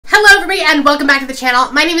Hello everybody and welcome back to the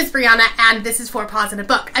channel. My name is Brianna and this is For Pause and a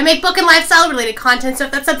Book. I make book and lifestyle related content, so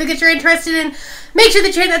if that's something that you're interested in, make sure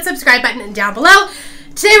that you hit that subscribe button down below.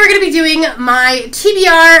 Today we're going to be doing my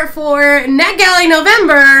TBR for NetGalley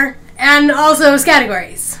November and also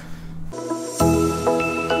Scattergories.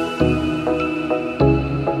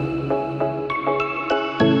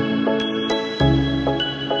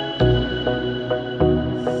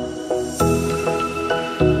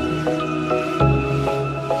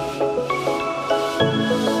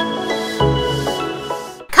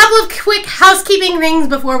 Of quick housekeeping things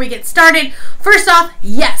before we get started. First off,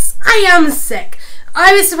 yes, I am sick.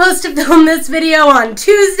 I was supposed to film this video on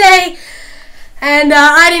Tuesday and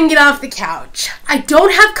I didn't get off the couch. I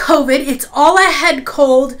don't have COVID, it's all a head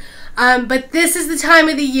cold, but this is the time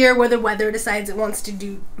of the year where the weather decides it wants to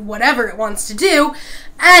do whatever it wants to do,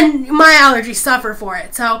 and my allergies suffer for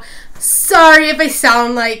it. So sorry if I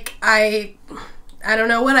sound like I don't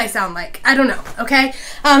know what I sound like. I don't know, okay?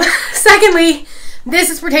 Secondly,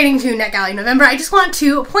 this is pertaining to NetGalley November. I just want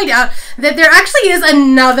to point out that there actually is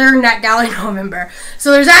another NetGalley November.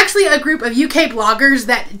 So there's actually a group of UK bloggers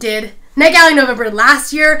that did NetGalley November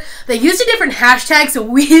last year. They used a different hashtag, so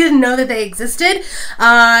we didn't know that they existed.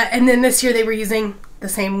 And then this year they were using the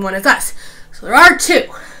same one as us. So there are two.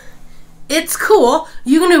 It's cool.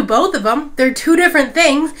 You can do both of them. They're two different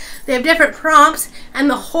things. They have different prompts, and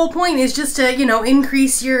the whole point is just to, you know,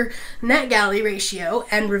 increase your NetGalley ratio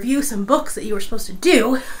and review some books that you were supposed to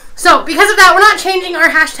do. So because of that, we're not changing our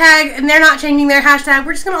hashtag, and they're not changing their hashtag.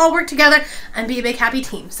 We're just going to all work together and be a big happy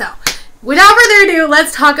team. So without further ado,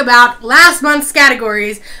 let's talk about last month's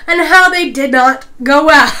Scattergories and how they did not go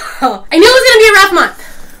well. I knew it was going to be a rough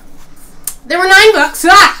month. There were 9 books.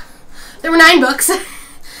 There were 9 books.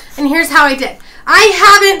 And here's how I did. I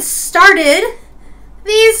haven't started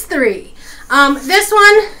these 3. This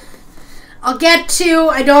one I'll get to.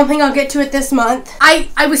 I don't think I'll get to it this month.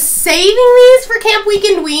 I was saving these for Camp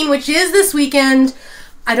Weekend Ween, which is this weekend.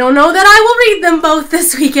 I don't know that I will read them both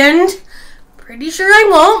this weekend. Pretty sure I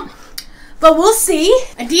won't, but we'll see.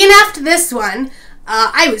 I DNF'd this one.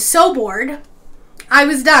 I was so bored. I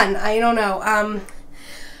was done. I don't know.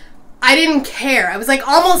 I didn't care. I was like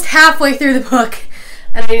almost halfway through the book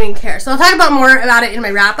and I didn't care. So I'll talk about more about it in my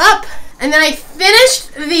wrap up. And then I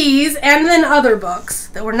finished these and then other books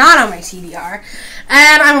that were not on my TBR.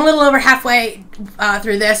 And I'm a little over halfway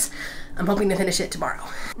through this. I'm hoping to finish it tomorrow.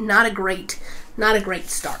 Not a great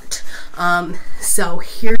start. So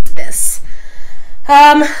here's this.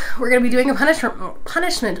 We're going to be doing a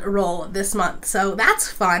punishment roll this month. So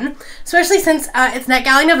that's fun. Especially since it's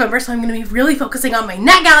NetGalley November. So I'm going to be really focusing on my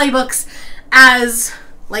NetGalley books as,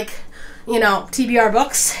 like, you know, TBR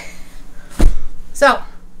books. So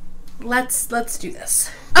let's do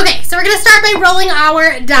this. Okay, so we're gonna start by rolling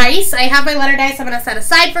our dice. I have my letter dice I'm gonna set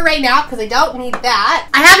aside for right now because I don't need that.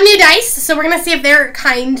 I have new dice, so we're gonna see if they're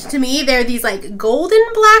kind to me. They're these like golden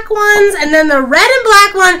black ones, and then the red and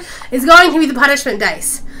black one is going to be the punishment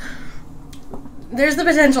dice. There's the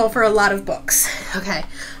potential for a lot of books. Okay,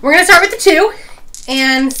 we're gonna start with the 2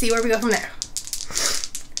 and see where we go from there.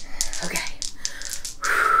 Okay.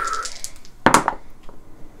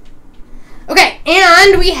 Okay,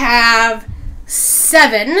 and we have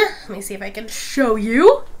 7. Let me see if I can show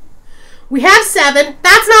you. We have 7.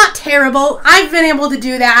 That's not terrible. I've been able to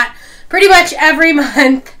do that pretty much every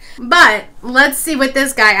month. But let's see what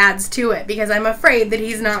this guy adds to it, because I'm afraid that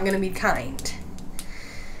he's not going to be kind.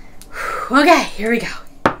 Okay, here we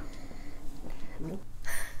go.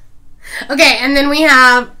 Okay, and then we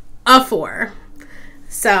have a 4.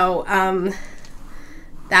 So,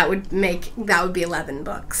 that would be 11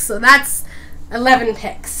 books. So that's 11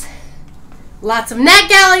 picks. Lots of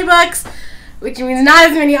NetGalley books, which means not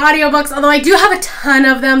as many audiobooks, although I do have a ton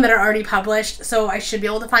of them that are already published, so I should be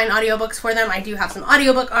able to find audiobooks for them. I do have some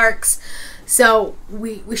audiobook arcs, so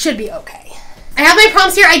we should be okay. I have my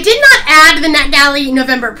prompts here. I did not add the NetGalley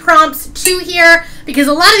November prompts to here because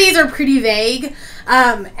a lot of these are pretty vague.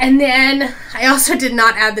 And then I also did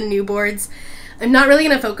not add the new boards. I'm not really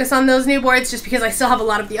going to focus on those new boards just because I still have a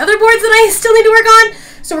lot of the other boards that I still need to work on.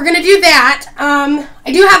 So we're going to do that.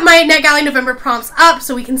 I do have my NetGalley November prompts up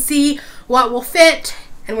so we can see what will fit.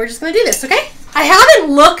 And we're just going to do this, okay? I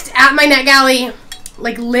haven't looked at my NetGalley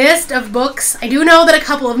like list of books. I do know that a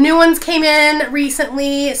couple of new ones came in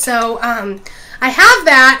recently. So I have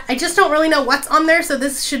that. I just don't really know what's on there. So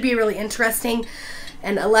this should be really interesting.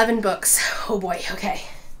 And 11 books. Oh boy, okay.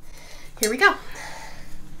 Here we go.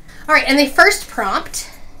 All right, and the first prompt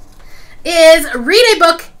is read a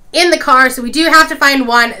book in the car. So we do have to find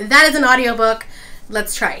one. That is an audiobook.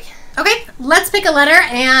 Let's try. Okay, let's pick a letter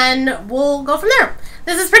and we'll go from there.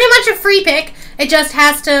 This is pretty much a free pick. It just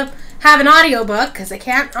has to have an audiobook because I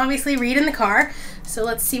can't obviously read in the car. So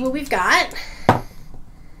let's see what we've got.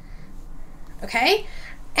 Okay,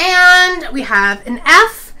 and we have an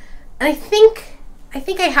F, and I think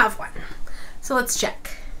I have one. So let's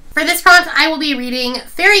check. For this prompt, I will be reading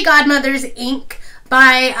Fairy Godmothers, Inc.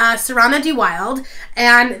 by Serana D. Wilde,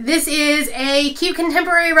 and this is a cute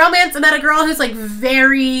contemporary romance about a girl who's like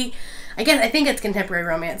very, I think it's contemporary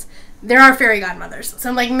romance. There are fairy godmothers,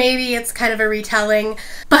 so like maybe it's kind of a retelling,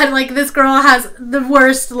 but like this girl has the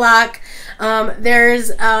worst luck.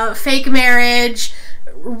 There's a fake marriage,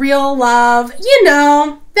 real love, you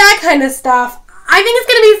know, that kind of stuff. I think it's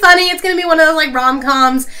going to be funny. It's going to be one of those like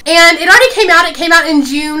rom-coms. And it already came out. It came out in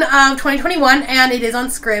June of 2021 and it is on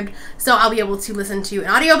Scribd. So I'll be able to listen to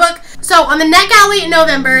an audiobook. So on the NetGalley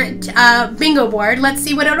November bingo board, let's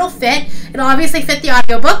see what it'll fit. It'll obviously fit the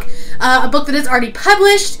audiobook, a book that is already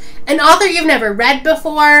published, an author you've never read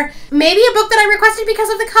before, maybe a book that I requested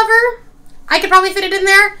because of the cover. I could probably fit it in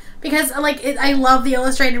there because like I love the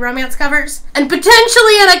illustrated romance covers. And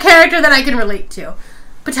potentially in a character that I can relate to.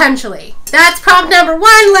 Potentially. That's prompt number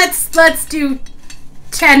 1. Let's do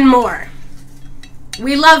 10 more.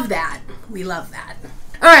 We love that. We love that.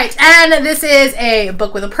 Alright, and this is a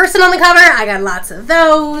book with a person on the cover. I got lots of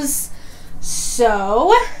those.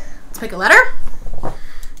 So, let's pick a letter.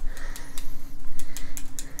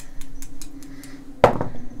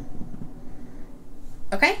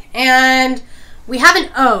 Okay, and we have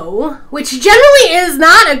an O, which generally is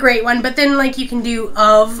not a great one, but then like you can do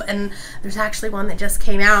of, and there's actually one that just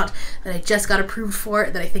came out that I just got approved for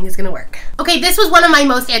that I think is gonna work. Okay, this was one of my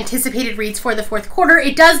most anticipated reads for the 4th quarter.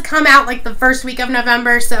 It does come out like the first week of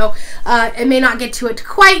November, so it may not get to it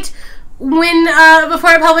quite when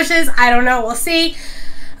before it publishes. I don't know, we'll see.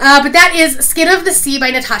 But that is Skin of the Sea by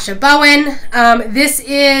Natasha Bowen. This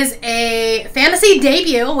is a fantasy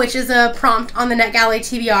debut, which is a prompt on the NetGalley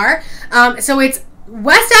TBR. So it's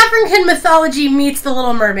West African mythology meets The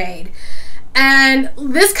Little Mermaid. And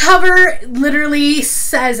this cover literally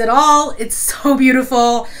says it all. It's so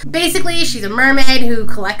beautiful. Basically, she's a mermaid who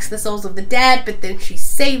collects the souls of the dead, but then she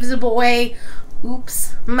saves a boy.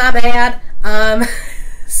 Oops, my bad.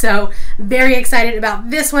 So very excited about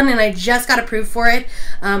this one, and I just got approved for it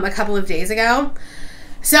a couple of days ago.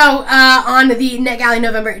 So on the NetGalley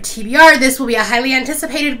November TBR, this will be a highly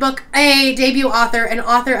anticipated book, a debut author, an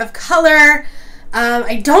author of color.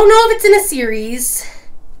 I don't know if it's in a series.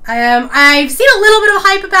 I've seen a little bit of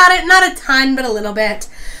hype about it, not a ton, but a little bit.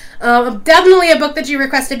 Definitely a book that you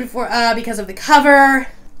requested before because of the cover,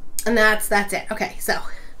 and that's it. Okay, so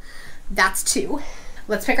that's 2.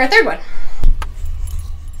 Let's pick our 3rd one.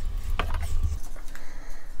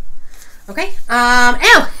 Okay,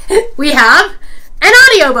 we have an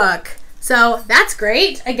audiobook. So that's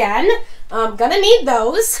great. Again, I'm gonna need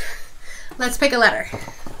those. Let's pick a letter.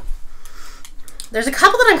 There's a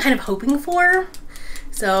couple that I'm kind of hoping for.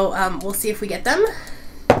 So we'll see if we get them.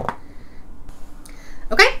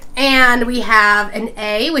 Okay, and we have an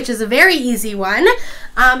A, which is a very easy one.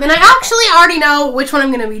 And I actually already know which one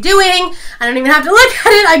I'm going to be doing. I don't even have to look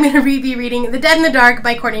at it. I'm going to be reading The Dead in the Dark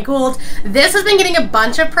by Courtney Gould. This has been getting a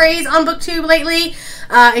bunch of praise on BookTube lately.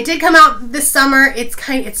 It did come out this summer. It's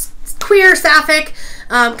queer, sapphic,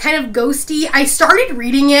 kind of ghosty. I started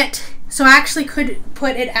reading it, so I actually could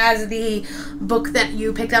put it as the book that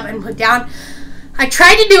you picked up and put down. I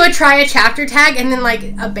tried to do a try a chapter tag and then like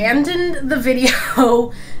abandoned the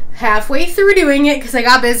video halfway through doing it because I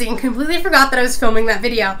got busy and completely forgot that I was filming that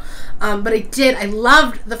video. But I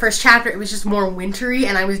loved the first chapter. It was just more wintry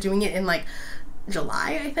and I was doing it in like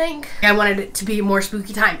July, I think. I wanted it to be a more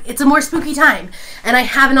spooky time. It's a more spooky time and I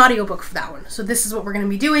have an audiobook for that one. So this is what we're going to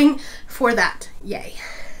be doing for that. Yay.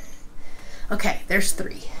 Okay, there's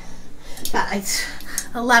 3.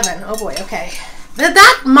 11. Oh boy, okay.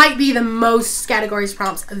 That might be the most Scattergories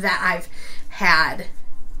prompts that I've had.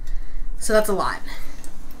 So that's a lot.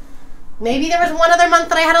 Maybe there was one other month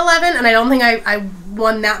that I had 11, and I don't think I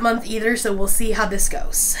won that month either, so we'll see how this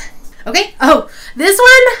goes. Okay, oh, this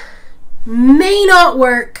one may not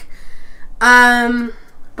work, but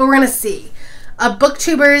we're gonna see. A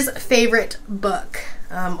booktuber's favorite book,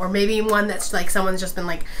 or maybe one that's like someone's just been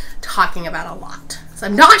like talking about a lot. So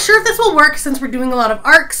I'm not sure if this will work since we're doing a lot of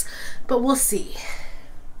arcs, but we'll see.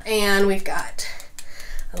 And we've got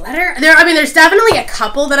a letter. There's definitely a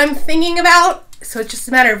couple that I'm thinking about, so it's just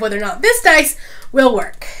a matter of whether or not this dice will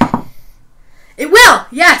work. It will!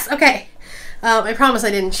 Yes! Okay. I promise I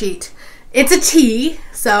didn't cheat. It's a T,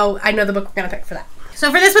 so I know the book we're going to pick for that.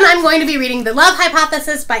 So for this one, I'm going to be reading The Love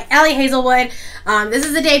Hypothesis by Allie Hazelwood. This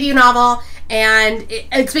is a debut novel, and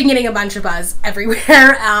it's been getting a bunch of buzz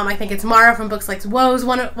everywhere. I think it's Mara from Books Like Woes,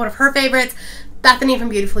 one of her favorites. Bethany from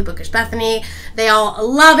Beautifully Bookish Bethany. They all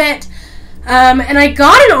love it. And I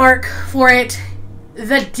got an ARC for it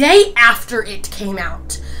the day after it came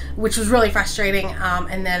out, which was really frustrating.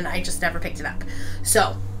 And then I just never picked it up.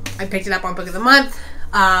 So I picked it up on Book of the Month.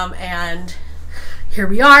 And here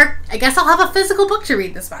we are. I guess I'll have a physical book to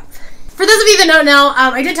read this month. For those of you that don't know,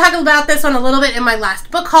 I did talk about this one a little bit in my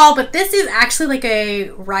last book haul, but this is actually like a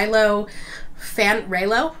Raylo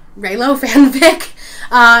fanfic.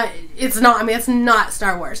 It's not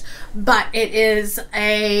Star Wars, but it is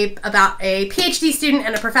about a PhD student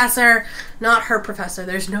and a professor, not her professor.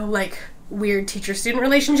 There's no like weird teacher-student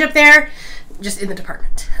relationship there, just in the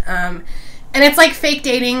department. And it's like fake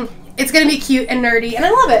dating. It's gonna be cute and nerdy, and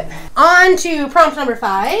I love it. On to prompt number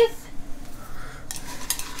 5.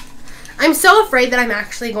 I'm so afraid that I'm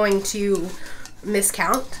actually going to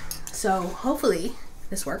miscount, so hopefully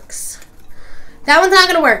this works. That one's not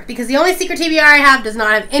going to work because the only secret TBR I have does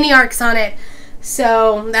not have any arcs on it,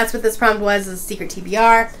 so that's what this prompt was, is secret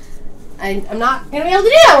TBR. I'm not going to be able to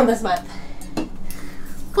do that one this month.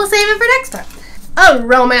 We'll save it for next month. A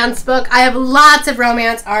romance book. I have lots of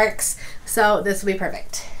romance arcs, so this will be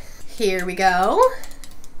perfect. Here we go.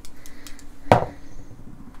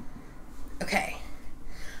 Okay.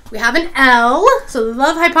 We have an L, so the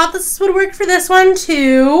love hypothesis would work for this one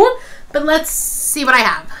too, but let's see what I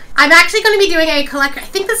have. I'm actually going to be doing a collection. I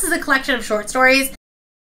think this is a collection of short stories,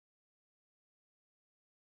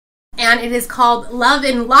 and it is called Love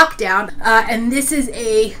in Lockdown, and this is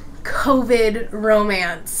a COVID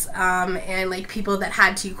romance, and like people that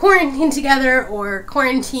had to quarantine together or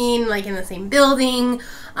quarantine like in the same building,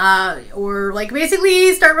 or like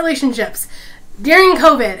basically start relationships during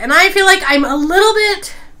COVID. And I feel like I'm a little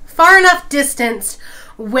bit far enough distanced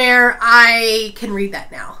where I can read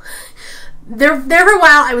that now. There for a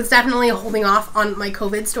while I was definitely holding off on my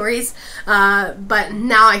COVID stories, but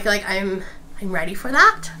now I feel like I'm ready for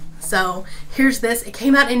that. So here's this. It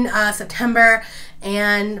came out in September,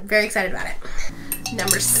 and very excited about it.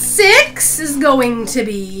 Number 6 is going to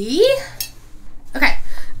be, okay,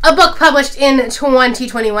 a book published in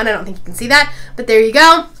 2021. I don't think you can see that, but there you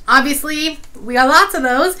go. Obviously, we got lots of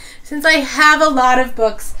those since I have a lot of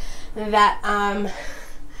books that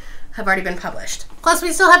have already been published. Plus,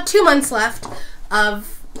 we still have 2 months left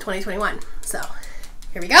of 2021. So,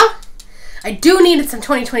 here we go. I do need some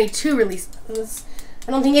 2022 releases.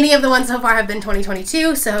 I don't think any of the ones so far have been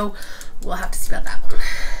 2022, so we'll have to see about that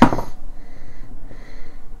one.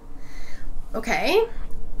 Okay.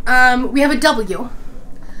 We have a W.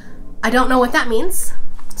 I don't know what that means,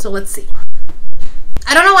 so let's see.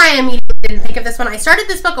 I don't know why I immediately didn't think of this one. I started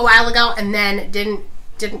this book a while ago and then didn't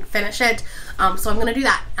finish it, so I'm gonna do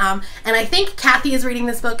that. And I think Kathy is reading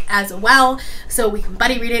this book as well, so we can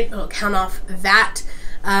buddy read it. It'll count off that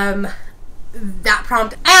that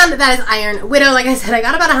prompt. And that is Iron Widow. Like I said, I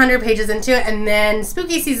got about 100 pages into it, and then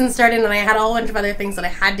spooky season started, and I had a whole bunch of other things that I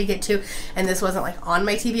had to get to, and this wasn't like on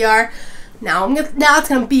my TBR. Now it's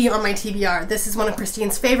gonna be on my TBR. This is one of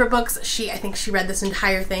Christine's favorite books. I think she read this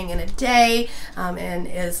entire thing in a day, and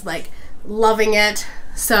is like loving it.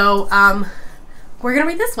 So we're gonna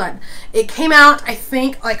read this one. It came out, I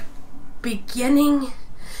think, like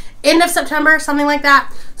end of September, something like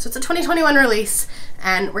that. So it's a 2021 release,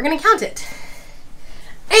 and we're gonna count it.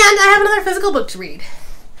 And I have another physical book to read.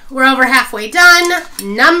 We're over halfway done.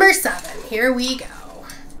 Number 7. Here we go.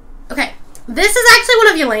 Okay, this is actually one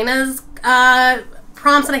of Yelena's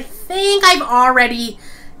prompts, and I think I've already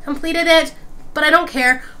completed it, but I don't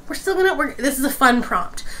care. We're still gonna work. This is a fun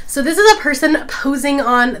prompt. So this is a person posing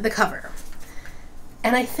on the cover,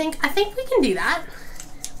 and I think we can do that.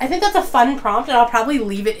 I think that's a fun prompt, and I'll probably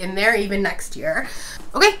leave it in there even next year.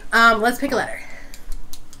 Okay, let's pick a letter.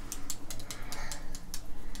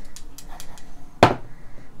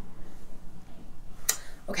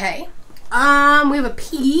 Okay, we have a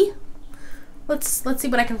P. Let's see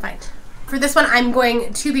what I can find. For this one, I'm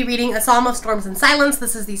going to be reading A Psalm of Storms and Silence.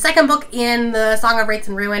 This is the second book in the Song of Wraiths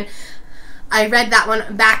and Ruin. I read that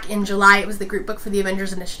one back in July. It was the group book for the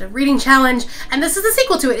Avengers Initiative Reading Challenge, and this is the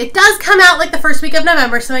sequel to it. It does come out like the first week of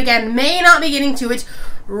November, so again, may not be getting to it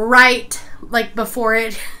right like before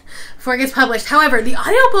it gets published. However, the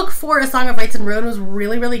audiobook for A Song of Wraiths and Ruin was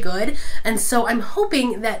really, really good, and so I'm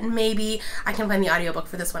hoping that maybe I can find the audiobook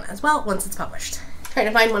for this one as well once it's published. Trying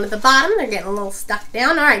to find one at the bottom. They're getting a little stuck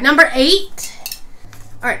down. All right, number 8.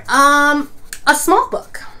 All right, a small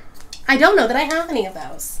book. I don't know that I have any of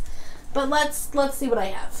those, but let's see what I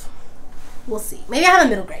have. We'll see. Maybe I have a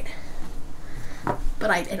middle grade, but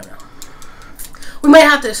I don't know. We might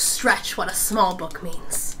have to stretch what a small book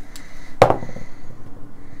means.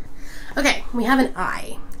 Okay, we have an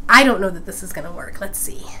I. I don't know that this is gonna work. Let's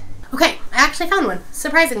see. Okay, I actually found one,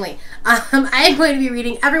 surprisingly. I am going to be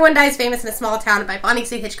reading Everyone Dies Famous in a Small Town by Bonnie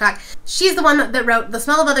Sue Hitchcock. She's the one that wrote The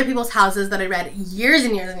Smell of Other People's Houses that I read years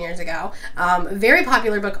and years and years ago. Very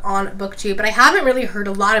popular book on BookTube, but I haven't really heard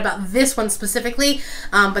a lot about this one specifically.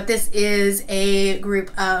 But this is a group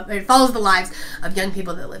it follows the lives of young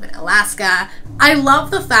people that live in Alaska. I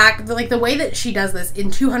love the fact that, like, the way that she does this in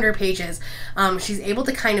 200 pages, she's able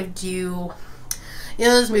to kind of do, you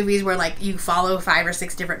know, those movies where, like, you follow 5 or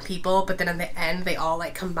 6 different people, but then in the end they all,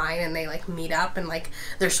 like, combine and they, like, meet up and, like,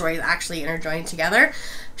 their stories actually interjoin together.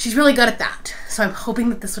 She's really good at that. So I'm hoping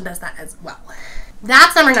that this one does that as well.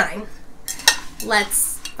 That's number 9.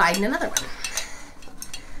 Let's find another one.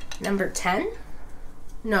 Number 10?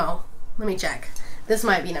 No. Let me check. This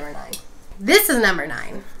might be number 9. This is number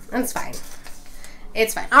 9. That's fine.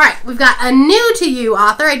 It's fine. All right. We've got a new to you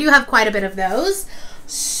author. I do have quite a bit of those.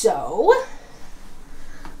 So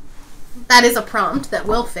that is a prompt that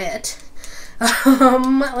will fit.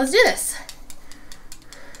 Let's do this.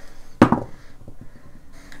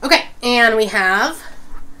 Okay, and we have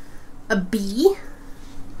a B.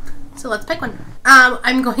 So let's pick one.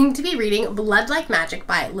 I'm going to be reading Blood Like Magic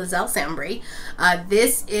by Lizelle Sambry.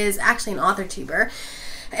 This is actually an author tuber,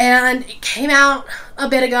 and it came out a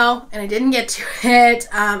bit ago and I didn't get to it.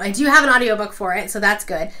 I do have an audiobook for it, so that's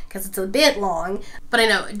good because it's a bit long. But I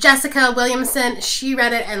know Jessica Williamson, she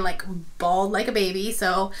read it and, like, bawled like a baby,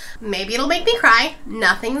 so maybe it'll make me cry.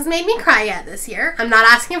 Nothing's made me cry yet this year. I'm not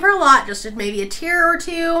asking for a lot, just maybe a tear or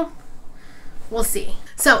two. We'll see.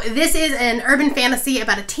 So this is an urban fantasy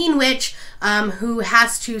about a teen witch who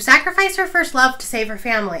has to sacrifice her first love to save her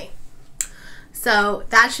family. So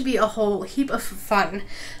that should be a whole heap of fun.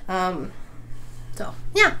 So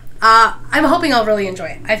yeah, I'm hoping I'll really enjoy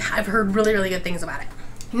it. I've heard really, really good things about it.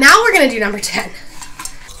 Now we're gonna do number 10.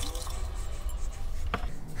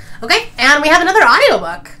 Okay, and we have another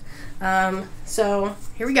audiobook. So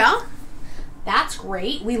here we go. That's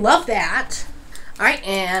great. We love that. All right,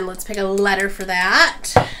 and let's pick a letter for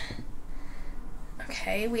that.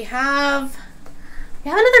 Okay, we have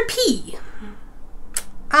another P.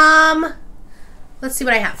 Let's see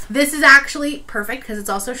what I have. This is actually perfect because it's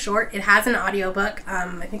also short. It has an audiobook.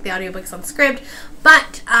 I think the audiobook's on Scribd,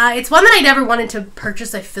 but it's one that I never wanted to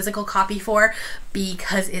purchase a physical copy for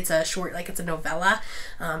because it's a short, like, it's a novella,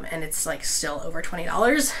 and it's, like, still over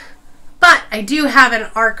 $20. But I do have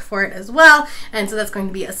an ARC for it as well, and so that's going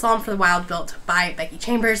to be A Psalm for the Wild Built by Becky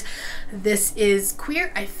Chambers. This is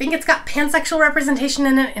queer. I think it's got pansexual representation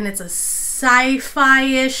in it, and it's a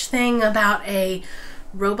sci-fi-ish thing about a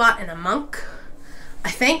robot and a monk,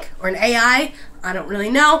 I think, or an AI. I don't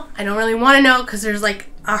really know. I don't really want to know because there's like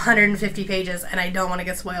 150 pages and I don't want to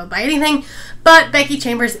get spoiled by anything. But Becky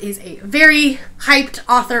Chambers is a very hyped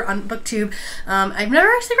author on BookTube. I've never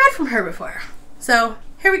actually read from her before. So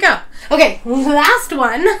here we go. Okay, last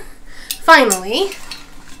one. Finally.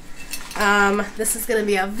 This is going to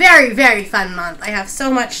be a very, very fun month. I have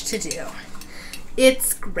so much to do.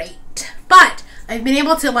 It's great. But I've been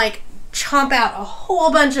able to, like, chomp out a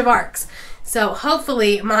whole bunch of ARCs. So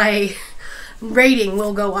hopefully my rating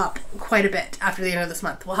will go up quite a bit after the end of this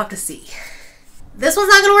month. We'll have to see. This one's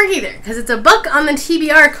not going to work either because it's a book on the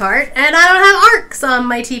TBR cart and I don't have ARCs on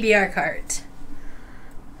my TBR cart.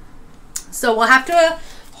 So we'll have to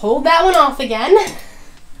hold that one off again.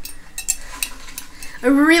 I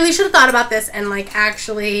really should have thought about this and, like,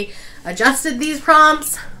 actually adjusted these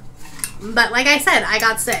prompts. But like I said, I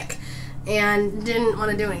got sick and didn't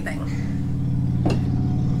want to do anything.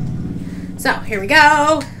 So here we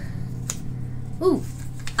go. Ooh,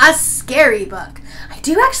 a scary book. I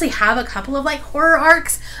do actually have a couple of, like, horror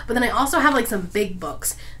ARCs, but then I also have, like, some big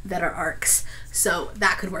books that are ARCs. So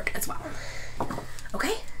that could work as well.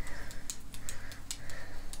 Okay.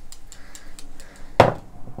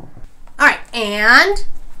 Alright, and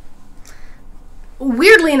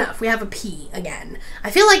weirdly enough, we have a P again. I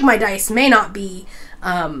feel like my dice may not be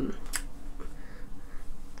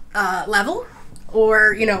level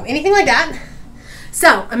or, you know, anything like that.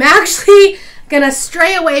 So I'm actually gonna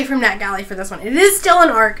stray away from NetGalley for this one. It is still an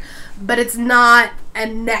ARC, but it's not a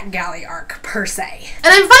NetGalley ARC per se. And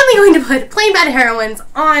I'm finally going to put Plain Bad Heroines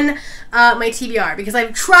on my TBR because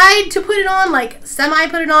I've tried to put it on, like,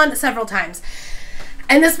 semi-put it on several times.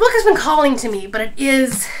 And this book has been calling to me, but it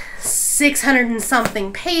is 600 and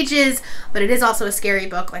something pages, but it is also a scary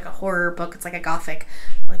book, like a horror book. It's like a gothic,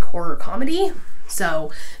 like, horror comedy.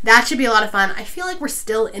 So that should be a lot of fun. I feel like we're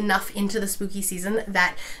still enough into the spooky season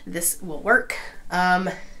that this will work.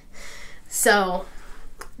 So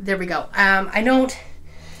there we go. I don't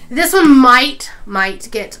This one might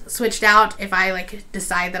get switched out if I like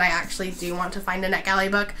decide that I actually do want to find a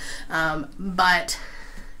NetGalley book, but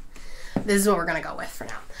this is what we're gonna go with for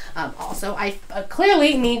now. Also, I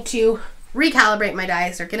clearly need to recalibrate my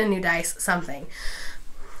dice or get a new dice, something.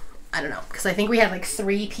 I don't know, because I think we had like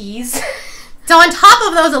 3 Ps. So on top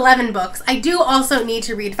of those 11 books, I do also need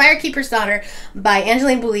to read Firekeeper's Daughter by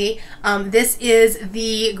Angeline Boulley. This is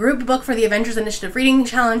the group book for the Avengers Initiative Reading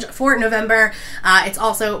Challenge for November. It's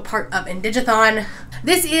also part of Readathon.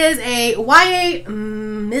 This is a YA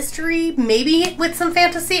mystery, maybe with some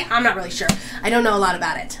fantasy. I'm not really sure. I don't know a lot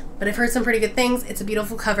about it, but I've heard some pretty good things. It's a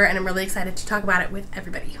beautiful cover, and I'm really excited to talk about it with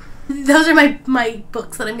everybody. Those are my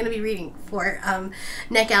books that I'm going to be reading for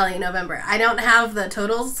NetGalley in November. I don't have the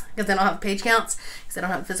totals because I don't have page counts because I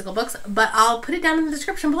don't have physical books, but I'll put it down in the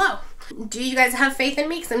description below. Do you guys have faith in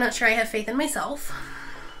me? Because I'm not sure I have faith in myself.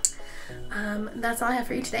 That's all I have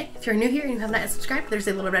for you today. If you're new here and you have not yet subscribed, there's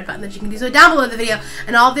a little red button that you can do so down below the video,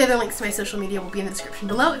 and all of the other links to my social media will be in the description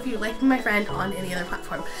below if you'd like to be my friend on any other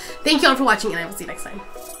platform. Thank you all for watching, and I will see you next time.